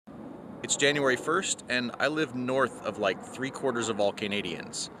It's January 1st, and I live north of like 3/4 of all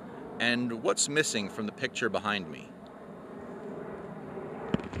Canadians. And what's missing from the picture behind me?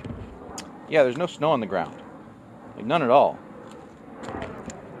 Yeah, there's no snow on the ground. Like, none at all.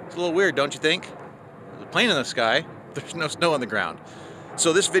 It's a little weird, don't you think? There's a plane in the sky, there's no snow on the ground.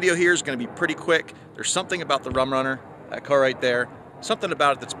 So this video here is going to be pretty quick. There's something about the Rum Runner, that car right there, something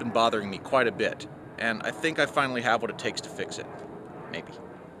about it that's been bothering me quite a bit. And I think I finally have what it takes to fix it. Maybe.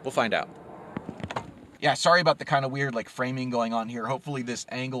 We'll find out. Yeah, sorry about the kind of weird like framing going on here. Hopefully this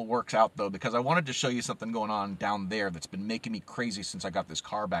angle works out though, because I wanted to show you something going on down there that's been making me crazy since I got this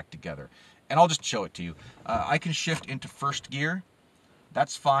car back together. And I'll just show it to you. I can shift into first gear.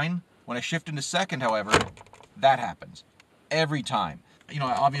 That's fine. When I shift into second, however, that happens every time. You know,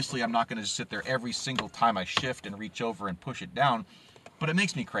 obviously I'm not going to sit there every single time I shift and reach over and push it down, but it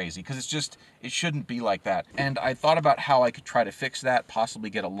makes me crazy because it shouldn't be like that. And I thought about how I could try to fix that, possibly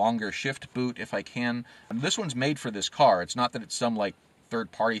get a longer shift boot if I can. And this one's made for this car. It's not that it's some like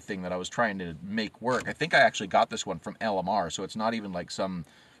third-party thing that I was trying to make work. I think I actually got this one from LMR, so it's not even like some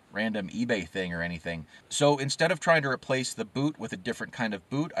random eBay thing or anything. So instead of trying to replace the boot with a different kind of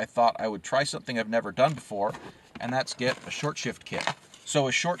boot, I thought I would try something I've never done before, and that's get a short shift kit. So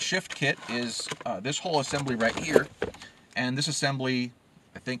a short shift kit is this whole assembly right here, and this assembly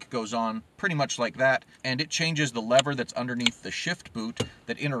I think goes on pretty much like that, and it changes the lever that's underneath the shift boot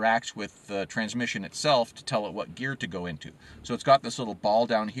that interacts with the transmission itself to tell it what gear to go into. So it's got this little ball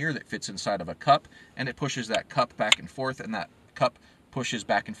down here that fits inside of a cup, and it pushes that cup back and forth, and that cup pushes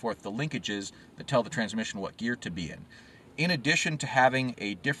back and forth the linkages that tell the transmission what gear to be in. In addition to having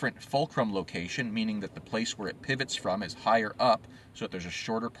a different fulcrum location, meaning that the place where it pivots from is higher up, so that there's a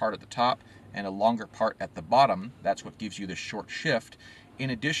shorter part at the top and a longer part at the bottom, that's what gives you the short shift. In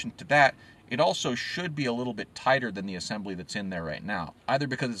addition to that, it also should be a little bit tighter than the assembly that's in there right now, either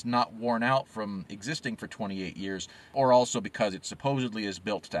because it's not worn out from existing for 28 years, or also because it supposedly is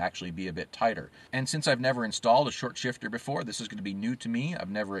built to actually be a bit tighter. And since I've never installed a short shifter before, this is going to be new to me. I've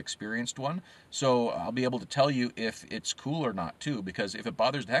never experienced one, so I'll be able to tell you if it's cool or not too, because if it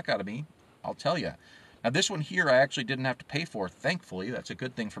bothers the heck out of me, I'll tell you. Now this one here I actually didn't have to pay for, thankfully. That's a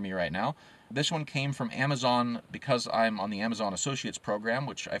good thing for me right now. This one came from Amazon because I'm on the Amazon Associates program,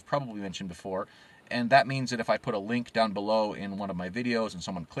 which I've probably mentioned before. And that means that if I put a link down below in one of my videos and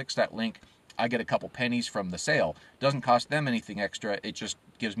someone clicks that link, I get a couple pennies from the sale. Doesn't cost them anything extra, it just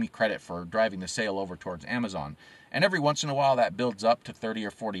gives me credit for driving the sale over towards Amazon. And every once in a while that builds up to 30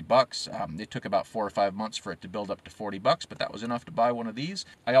 or 40 bucks. It took about 4 or 5 months for it to build up to 40 bucks, but that was enough to buy one of these.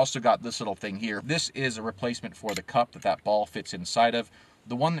 I also got this little thing here. This is a replacement for the cup that ball fits inside of.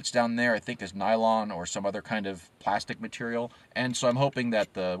 The one that's down there I think is nylon or some other kind of plastic material, and so I'm hoping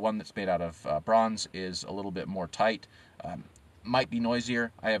that the one that's made out of bronze is a little bit more tight. Might be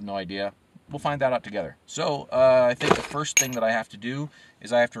noisier, I have no idea. We'll find that out together. So I think the first thing that I have to do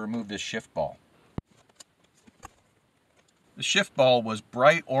is I have to remove this shift ball. The shift ball was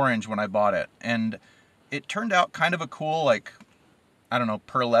bright orange when I bought it, and it turned out kind of a cool, like, I don't know,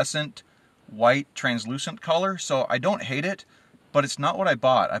 pearlescent, white, translucent color, so I don't hate it, but it's not what I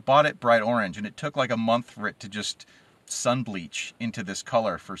bought. I bought it bright orange, and it took like a month for it to just sun bleach into this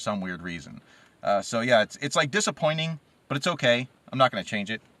color for some weird reason. So yeah, it's like disappointing, but it's okay. I'm not going to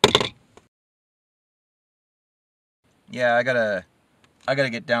change it. Yeah, I gotta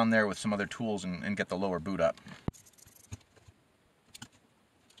get down there with some other tools and get the lower boot up.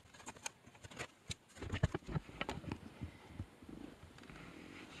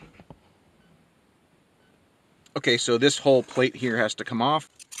 Okay, so this whole plate here has to come off.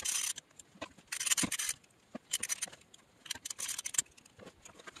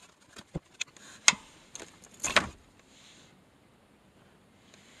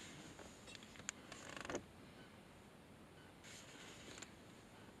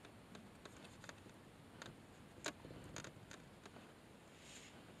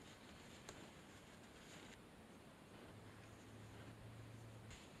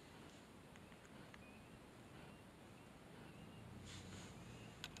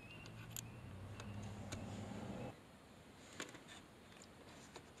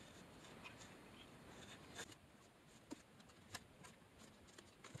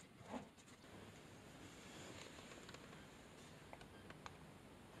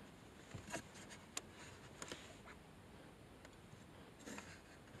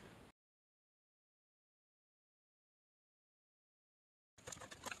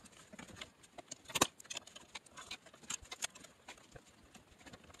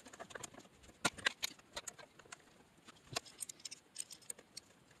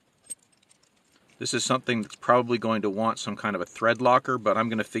 This is something that's probably going to want some kind of a thread locker, but I'm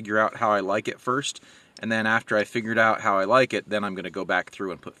going to figure out how I like it first, and then after I figured out how I like it, then I'm going to go back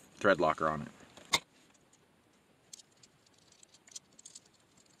through and put thread locker on it.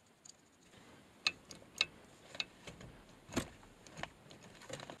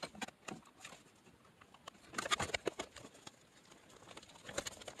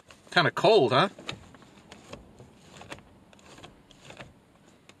 Kind of cold, huh?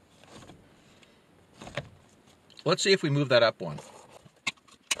 Let's see if we move that up one.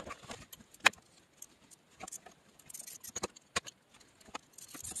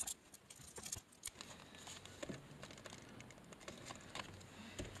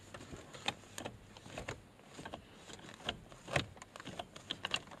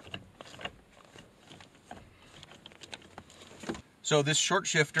 So this short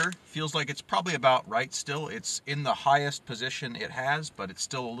shifter feels like it's probably about right still. It's in the highest position it has, but it's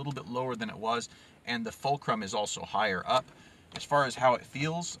still a little bit lower than it was, and the fulcrum is also higher up. As far as how it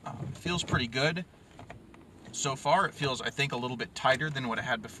feels pretty good. So far it feels, I think, a little bit tighter than what it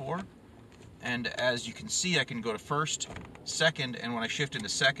had before. And as you can see, I can go to first, second, and when I shift into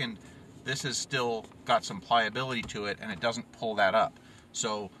second, this has still got some pliability to it, and it doesn't pull that up.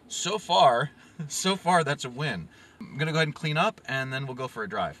 So far that's a win. I'm gonna go ahead and clean up, and then we'll go for a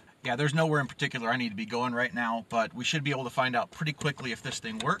drive. Yeah, there's nowhere in particular I need to be going right now, but we should be able to find out pretty quickly if this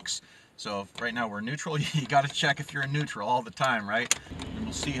thing works. So right now we're neutral. You gotta check if you're in neutral all the time, right? And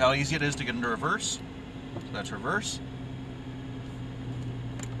we'll see how easy it is to get into reverse. So that's reverse.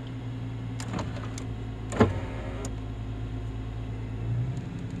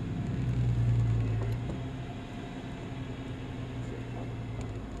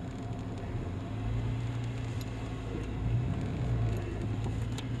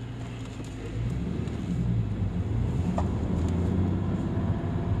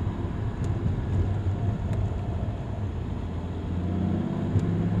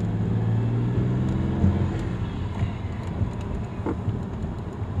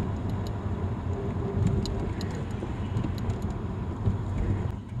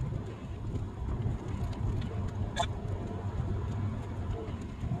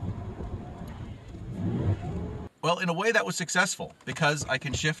 Well, in a way that was successful because I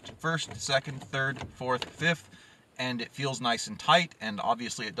can shift first, second, third, fourth, fifth, and it feels nice and tight, and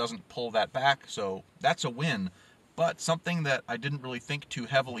obviously it doesn't pull that back, so that's a win. But something that I didn't really think too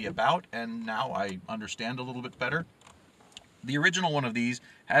heavily about, and now I understand a little bit better. The original one of these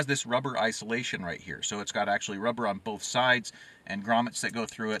has this rubber isolation right here, so it's got actually rubber on both sides and grommets that go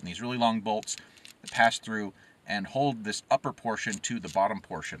through it, and these really long bolts that pass through and hold this upper portion to the bottom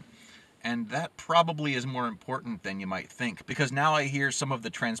portion. And that probably is more important than you might think, because now I hear some of the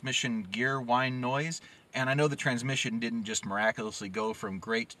transmission gear whine noise, and I know the transmission didn't just miraculously go from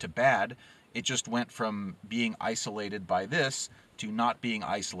great to bad. It just went from being isolated by this to not being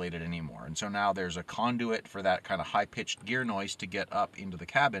isolated anymore. And so now there's a conduit for that kind of high-pitched gear noise to get up into the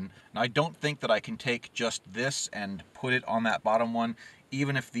cabin. And I don't think that I can take just this and put it on that bottom one,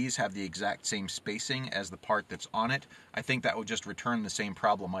 even if these have the exact same spacing as the part that's on it. I think that would just return the same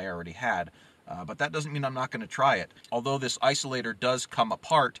problem I already had. But that doesn't mean I'm not going to try it. Although this isolator does come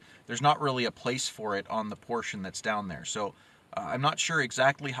apart, there's not really a place for it on the portion that's down there. So I'm not sure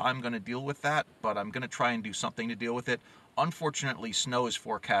exactly how I'm going to deal with that, but I'm going to try and do something to deal with it. Unfortunately, snow is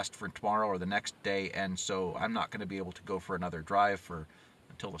forecast for tomorrow or the next day, and so I'm not going to be able to go for another drive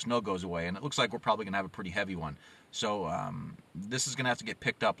until the snow goes away, and it looks like we're probably going to have a pretty heavy one. So this is going to have to get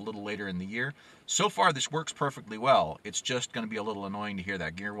picked up a little later in the year. So far, this works perfectly well. It's just going to be a little annoying to hear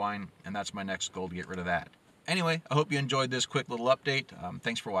that gear whine, and that's my next goal, to get rid of that. Anyway, I hope you enjoyed this quick little update.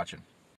 Thanks for watching.